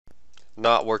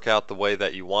not work out the way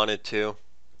that you want it to.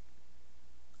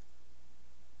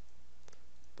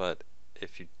 But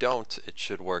if you don't, it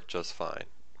should work just fine.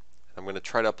 I'm going to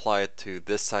try to apply it to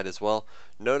this side as well.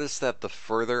 Notice that the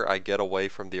further I get away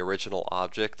from the original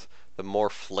object, the more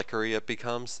flickery it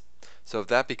becomes. So if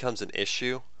that becomes an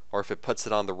issue, or if it puts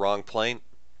it on the wrong plane,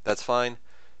 that's fine.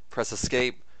 Press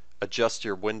escape, adjust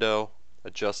your window,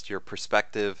 adjust your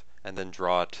perspective, and then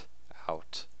draw it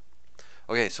out.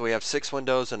 Okay, so we have 6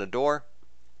 windows and a door.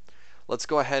 Let's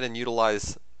go ahead and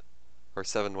utilize, or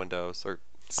 7 windows, or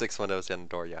 6 windows and a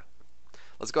door, yeah.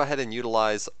 Let's go ahead and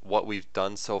utilize what we've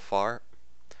done so far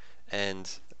and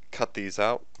cut these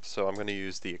out. So I'm going to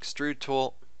use the extrude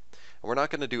tool. And we're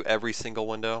not going to do every single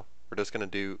window. We're just going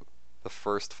to do the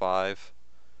first 5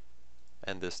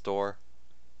 and this door.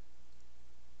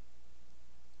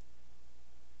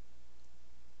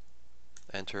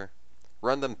 Enter.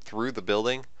 Run them through the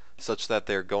building such that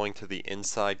they're going to the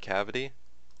inside cavity.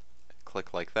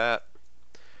 Click like that.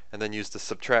 And then use the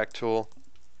subtract tool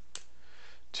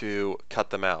to cut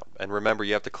them out. And remember,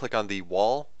 you have to click on the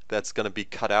wall that's going to be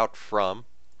cut out from,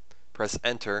 press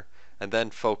enter, and then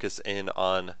focus in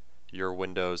on your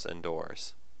windows and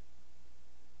doors.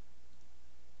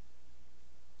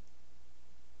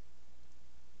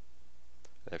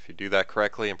 And if you do that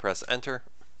correctly and press enter,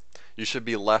 you should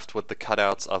be left with the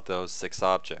cutouts of those 6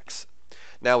 objects.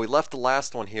 Now we left the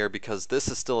last one here because this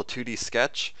is still a 2D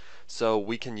sketch, so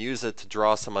we can use it to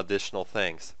draw some additional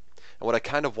things. And what I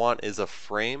kind of want is a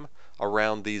frame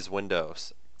around these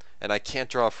windows. And I can't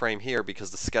draw a frame here because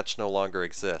the sketch no longer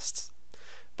exists.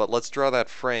 But let's draw that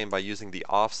frame by using the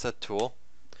offset tool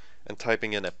and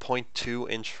typing in a 0.2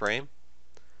 inch frame,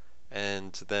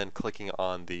 and then clicking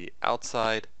on the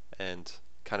outside and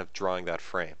kind of drawing that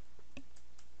frame.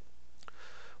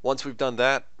 Once we've done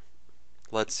that,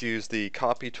 let's use the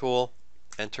copy tool,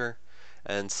 enter,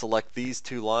 and select these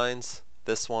 2 lines,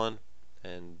 this one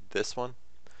and this one.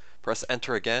 Press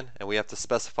enter again, and we have to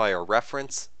specify a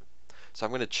reference. So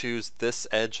I'm going to choose this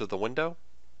edge of the window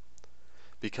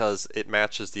because it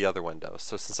matches the other window.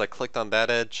 So since I clicked on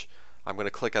that edge, I'm going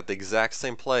to click at the exact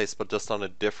same place but just on a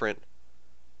different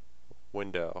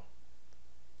window.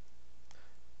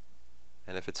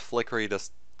 And if it's flickery,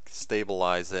 just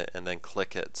stabilize it and then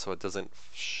click it so it doesn't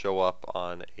show up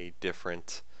on a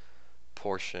different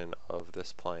portion of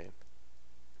this plane.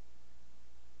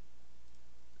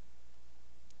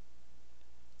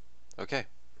 Okay.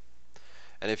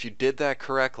 And if you did that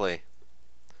correctly,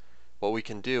 what we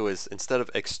can do is, instead of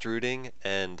extruding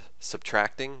and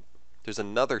subtracting, there's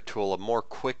another tool, a more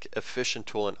quick, efficient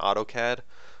tool in AutoCAD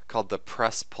called the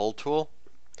press pull tool.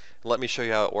 Let me show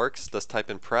you how it works. Just type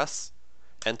in press,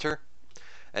 enter,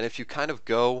 and if you kind of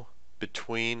go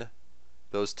between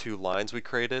those 2 lines we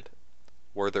created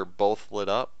where they're both lit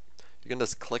up, you can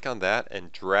just click on that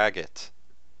and drag it.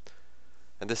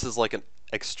 And this is like an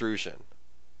extrusion,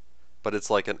 but it's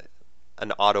like an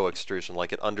auto extrusion,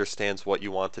 like it understands what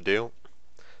you want to do.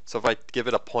 So if I give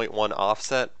it a 0.1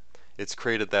 offset, it's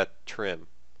created that trim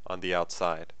on the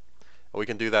outside. And we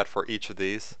can do that for each of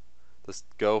these. Just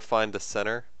go find the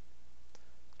center,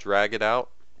 drag it out,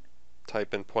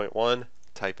 type in 0.1,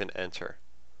 type in enter.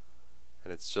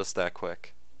 And it's just that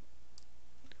quick.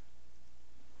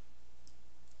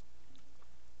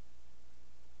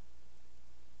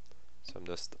 So I'm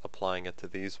just applying it to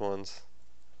these ones.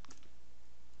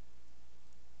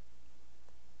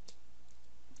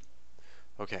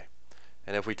 Okay,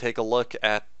 and if we take a look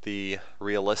at the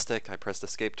realistic, I pressed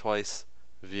escape twice,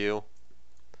 view,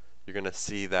 you're going to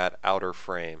see that outer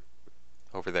frame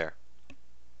over there.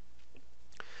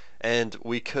 And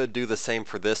we could do the same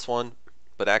for this one,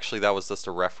 but actually that was just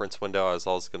a reference window. I was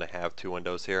always going to have 2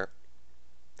 windows here.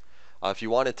 If you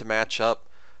want it to match up,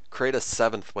 create a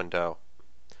 7th window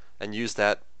and use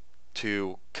that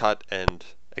to cut and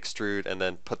extrude and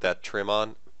then put that trim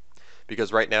on.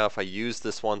 Because right now if I use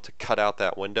this one to cut out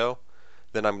that window,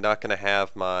 then I'm not going to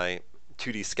have my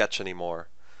 2D sketch anymore.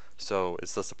 So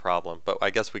it's just a problem. But I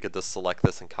guess we could just select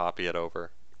this and copy it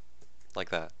over like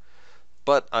that.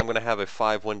 But I'm going to have a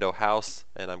 5 window house,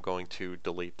 and I'm going to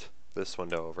delete this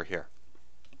window over here.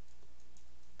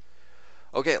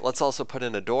 Okay, let's also put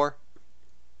in a door.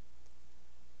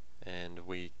 And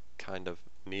we kind of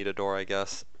need a door, I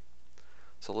guess.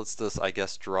 So let's just, I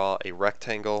guess, draw a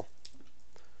rectangle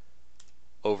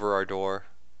over our door.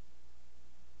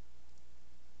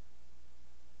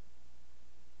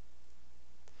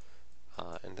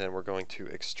 And then we're going to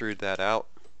extrude that out.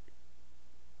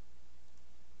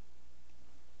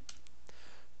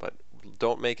 But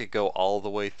don't make it go all the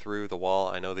way through the wall.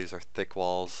 I know these are thick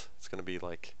walls. It's going to be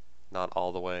like not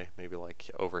all the way, maybe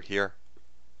like over here.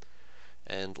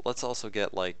 And let's also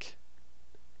get like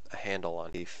a handle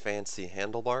on a fancy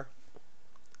handlebar.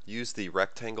 Use the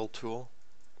rectangle tool.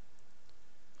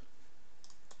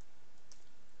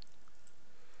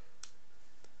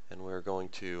 And we're going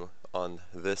to, on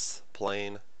this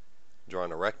plane, draw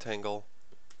in a rectangle.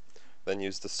 Then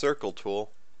use the circle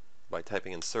tool by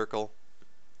typing in circle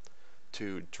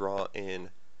to draw in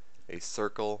a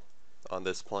circle on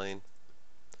this plane.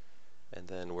 And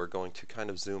then we're going to kind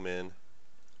of zoom in,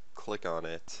 click on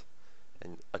it,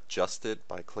 and adjust it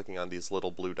by clicking on these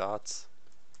little blue dots.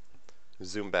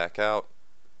 Zoom back out,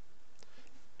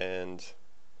 and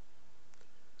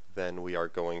then we are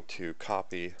going to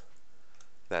copy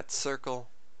that circle,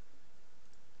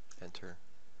 enter,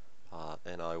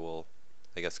 and I will,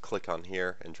 I guess, click on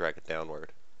here and drag it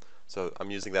downward. So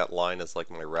I'm using that line as like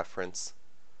my reference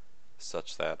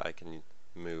such that I can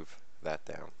move that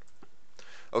down.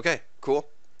 Okay, cool.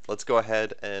 Let's go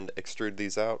ahead and extrude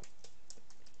these out.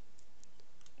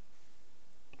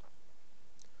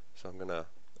 So I'm going to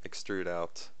extrude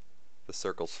out the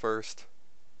circles first.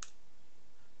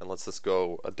 And let's just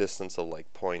go a distance of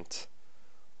like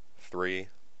 0.3.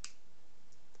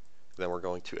 Then we're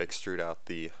going to extrude out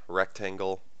the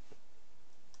rectangle.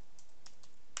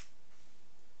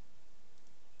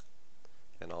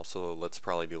 And also let's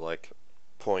probably do like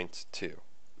 0.2.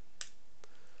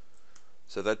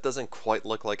 So that doesn't quite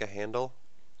look like a handle,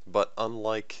 but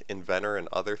unlike Inventor and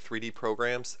other 3D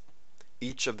programs,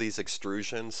 each of these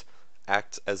extrusions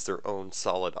act as their own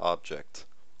solid object.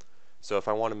 So if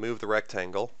I want to move the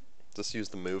rectangle, just use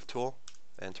the move tool,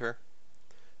 enter,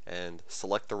 and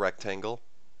select the rectangle,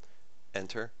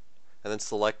 enter, and then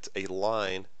select a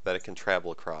line that it can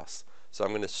travel across. So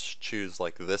I'm going to choose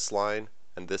like this line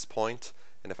and this point,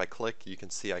 and if I click, you can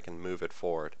see I can move it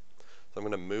forward. So I'm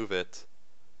going to move it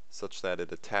such that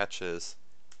it attaches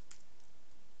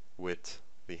with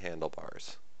the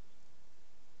handlebars.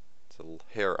 It's a little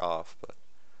hair off, but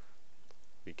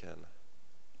we can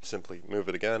simply move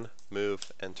it again,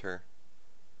 move, enter,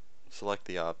 select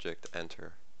the object,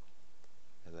 enter,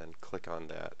 and then click on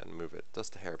that and move it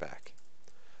just a hair back.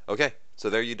 Okay, so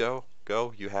there you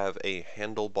go. You have a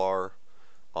handlebar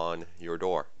on your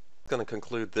door. I'm going to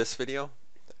conclude this video,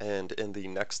 and in the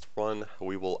next one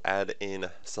we will add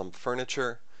in some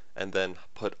furniture and then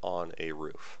put on a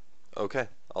roof. Okay,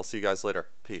 I'll see you guys later.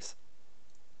 Peace.